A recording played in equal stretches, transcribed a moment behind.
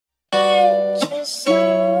just know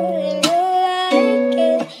that you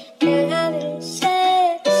like it and having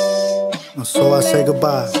sex. So I say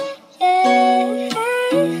goodbye.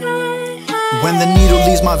 When the needle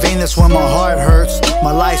leaves my vein, that's when my heart hurts.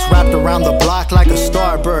 My life's wrapped around the block like a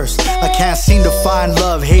starburst. I can't seem to find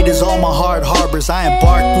love, hate is all my heart harbors. I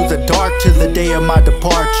embark through the dark to the day of my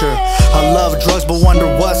departure. I love drugs but wonder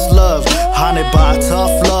what's love. Haunted by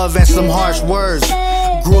tough love and some harsh words.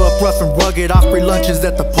 Grew up rough and rugged off free lunches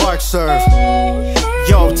that the park serve.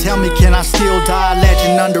 Yo, tell me, can I still die?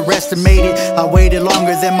 Legend underestimated. I waited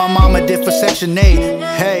longer than my mama did for Section 8.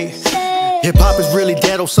 Hey, hip-hop is really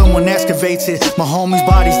dead, oh someone excavates it. My homie's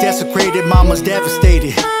body's desecrated, mama's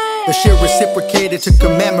devastated. The shit reciprocated to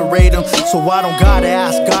commemorate him. So I don't gotta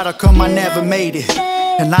ask God how come I never made it.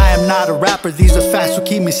 And I am not a rapper, these are facts that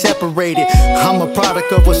keep me separated. I'm a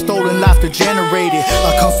product of what stolen laughter generated.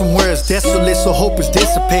 I come from where it's desolate, so hope is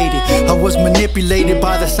dissipated. I was manipulated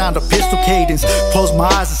by the sound of pistol cadence. Close my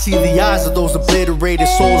eyes and see the eyes of those obliterated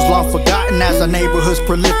souls long forgotten as our neighborhoods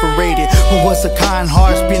proliferated. What was a kind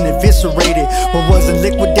heart's been eviscerated. What wasn't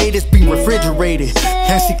liquidated, it's been refrigerated.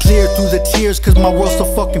 Can't see clear through the tears cause my world's so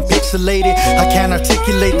fucking pixelated. I can't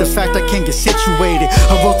articulate the fact I can't get situated.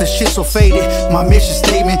 I wrote this shit so faded, my mission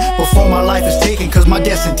statement before my life is taken, cause my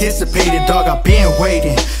death's anticipated. Dog, I've been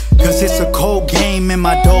waiting, cause it's a cold game in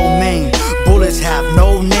my domain. Bullets have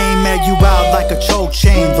no name, air you out like a choke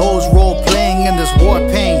chain. Those role playing in this war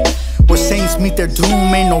pain, where saints meet their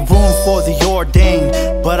doom, ain't no room for the ordained.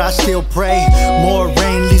 But I still pray, more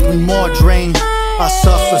rain leaves me more drained. I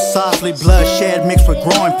suffer softly, bloodshed mixed with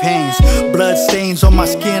growing pains. Blood stains on my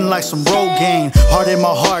skin like some Rogaine. Heart in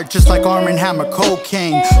my heart just like Arm & Hammer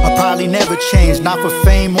cocaine. I'll probably never change, not for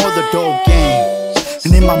fame or the dope game.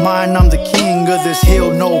 And in my mind I'm the king of this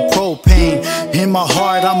hill, no propane. In my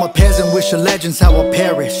heart I'm a peasant, wish the legends how I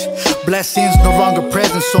perish. Blessings no longer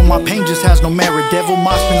present, so my pain just has no merit. Devil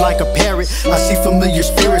mocks me like a parrot. I see familiar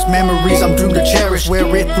spirits, memories I'm doomed to cherish. Wear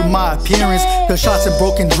it through my appearance, gunshots and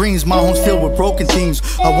broken dreams. My home's filled with broken themes.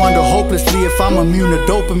 I wonder hopelessly if I'm immune to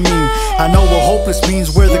dopamine. I know what hopeless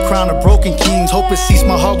means, wear the crown of broken kings. Hopeless cease,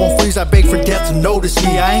 my heart won't freeze, I beg for death to notice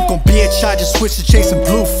me. I ain't gon' bitch, I just switched to chasing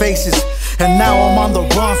blue faces. And now I'm on the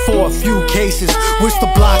run for a few cases. Wish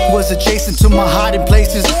the block was adjacent to my hiding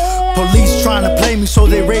places. Police trying to play me so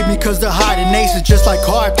they raid me cause they're hiding aces. Just like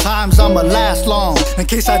hard times, I'ma last long. In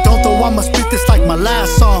case I don't though, I'ma spit this like my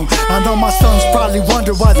last song. I know my sons probably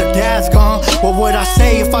wonder why their dad's gone. What would I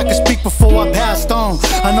say if I could speak before I passed on?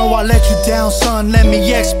 I know I let you down, son, let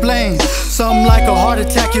me explain. Something like a heart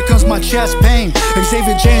attack, here comes my chest pain.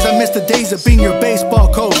 Xavier James, I miss the days of being your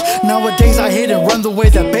baseball coach. Nowadays I hit and run the way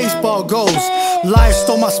that baseball goes. Life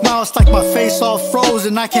stole my smile, it's like my face all froze.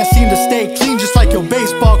 And I can't seem to stay clean just like your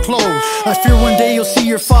baseball clothes. I fear one day you'll see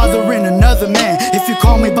your father in another man. If you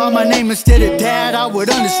call me by my name instead of dad, I would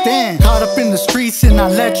understand. Caught up in the streets and I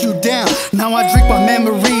let you down. Now I drink my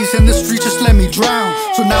memories and the streets just let me drown.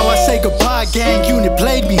 So now I say goodbye, gang unit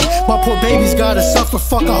played me. My poor baby's gotta suffer,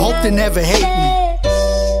 fuck, I hope they never hate me.